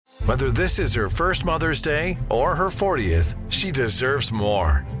Whether this is her first Mother's Day or her 40th, she deserves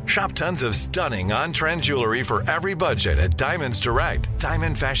more. Shop tons of stunning on-trend jewelry for every budget at Diamonds Direct.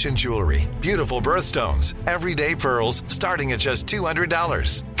 Diamond fashion jewelry, beautiful birthstones, everyday pearls starting at just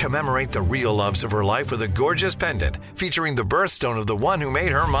 $200. Commemorate the real loves of her life with a gorgeous pendant featuring the birthstone of the one who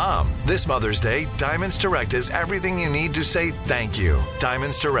made her mom. This Mother's Day, Diamonds Direct is everything you need to say thank you.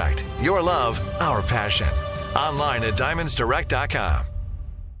 Diamonds Direct. Your love, our passion. Online at diamondsdirect.com.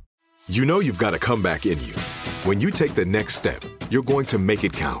 You know you've got a comeback in you. When you take the next step, you're going to make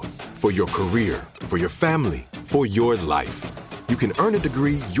it count. For your career, for your family, for your life. You can earn a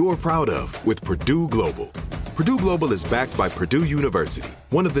degree you're proud of with Purdue Global. Purdue Global is backed by Purdue University,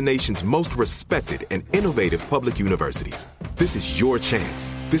 one of the nation's most respected and innovative public universities. This is your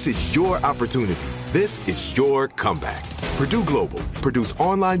chance. This is your opportunity. This is your comeback. Purdue Global, Purdue's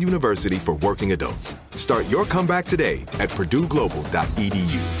online university for working adults. Start your comeback today at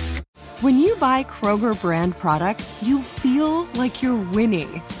purdueglobal.edu. When you buy Kroger brand products, you feel like you're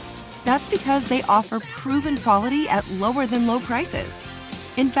winning. That's because they offer proven quality at lower than low prices.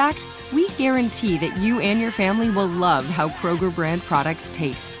 In fact, we guarantee that you and your family will love how Kroger brand products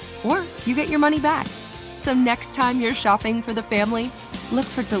taste, or you get your money back. So next time you're shopping for the family, look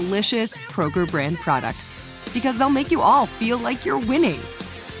for delicious Kroger brand products, because they'll make you all feel like you're winning.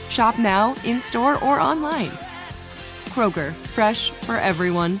 Shop now, in-store, or online. Kroger, fresh for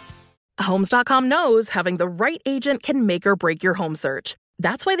everyone. Homes.com knows having the right agent can make or break your home search.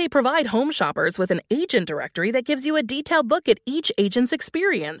 That's why they provide home shoppers with an agent directory that gives you a detailed look at each agent's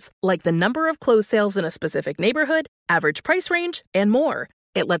experience, like the number of closed sales in a specific neighborhood, average price range, and more.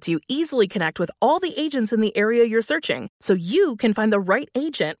 It lets you easily connect with all the agents in the area you're searching, so you can find the right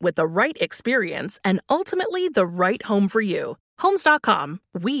agent with the right experience and ultimately the right home for you. Homes.com.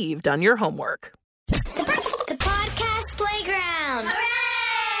 We've done your homework. The Podcast Playground. Hooray!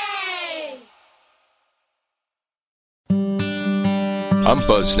 I'm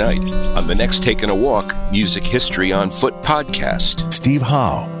Buzz Knight on the next Taking a Walk Music History on Foot podcast. Steve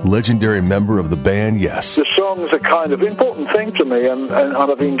Howe, legendary member of the band Yes. The songs are kind of important thing to me, and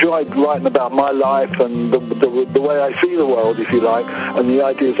I've enjoyed writing about my life and the way I see the world, if you like, and the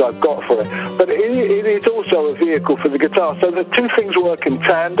ideas I've got for it. But it is also a vehicle for the guitar, so the two things work in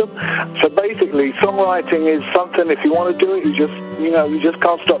tandem. So basically, songwriting is something, if you want to do it, you just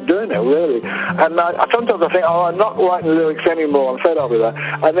can't stop doing it, really. And sometimes I think, I'm not writing lyrics anymore, I'm fed up with that.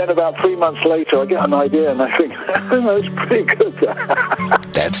 And then about 3 months later, I get an idea and I think, it's pretty good.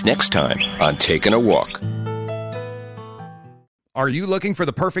 That's next time on Taking a Walk. Are you looking for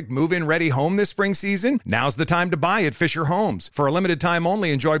the perfect move-in ready home this spring season? Now's the time to buy at Fisher Homes. For a limited time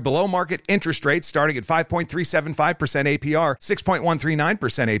only, enjoy below-market interest rates starting at 5.375% APR,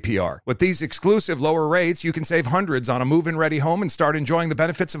 6.139% APR. With these exclusive lower rates, you can save hundreds on a move-in ready home and start enjoying the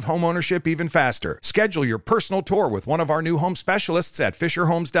benefits of home ownership even faster. Schedule your personal tour with one of our new home specialists at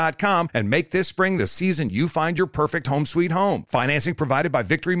FisherHomes.com and make this spring the season you find your perfect home sweet home. Financing provided by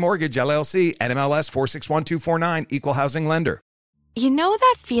Victory Mortgage, LLC, NMLS 461249, Equal Housing Lender. You know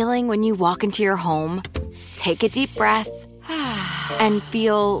that feeling when you walk into your home, take a deep breath, and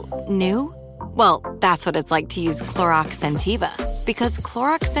feel new? Well, that's what it's like to use Clorox Scentiva. Because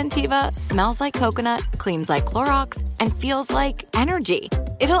Clorox Scentiva smells like coconut, cleans like Clorox, and feels like energy.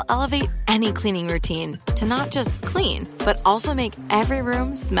 It'll elevate any cleaning routine to not just clean, but also make every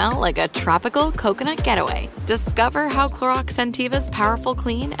room smell like a tropical coconut getaway. Discover how Clorox Scentiva's powerful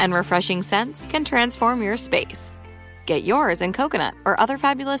clean and refreshing scents can transform your space. Get yours in coconut or other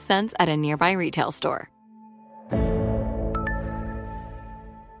fabulous scents at a nearby retail store.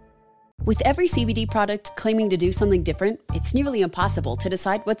 With every CBD product claiming to do something different, it's nearly impossible to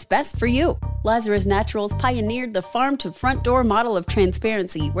decide what's best for you. Lazarus Naturals pioneered the farm-to-front-door model of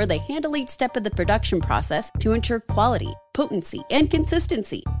transparency, where they handle each step of the production process to ensure quality, potency, and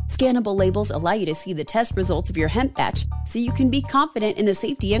consistency. Scannable labels allow you to see the test results of your hemp batch, so you can be confident in the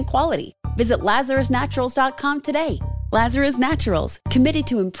safety and quality. Visit LazarusNaturals.com today. Lazarus Naturals, committed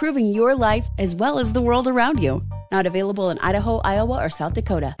to improving your life as well as the world around you. Not available in Idaho, Iowa, or South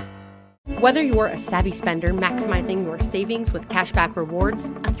Dakota. Whether you're a savvy spender maximizing your savings with cashback rewards,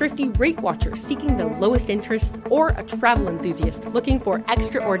 a thrifty rate watcher seeking the lowest interest, or a travel enthusiast looking for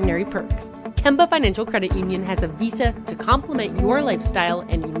extraordinary perks, Kemba Financial Credit Union has a visa to complement your lifestyle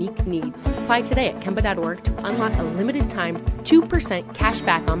and unique needs. Apply today at Kemba.org to unlock a limited-time 2% cash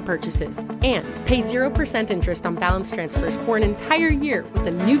back on purchases and pay 0% interest on balance transfers for an entire year with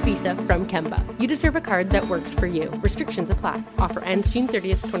a new visa from Kemba. You deserve a card that works for you. Restrictions apply. Offer ends June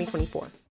 30th, 2024.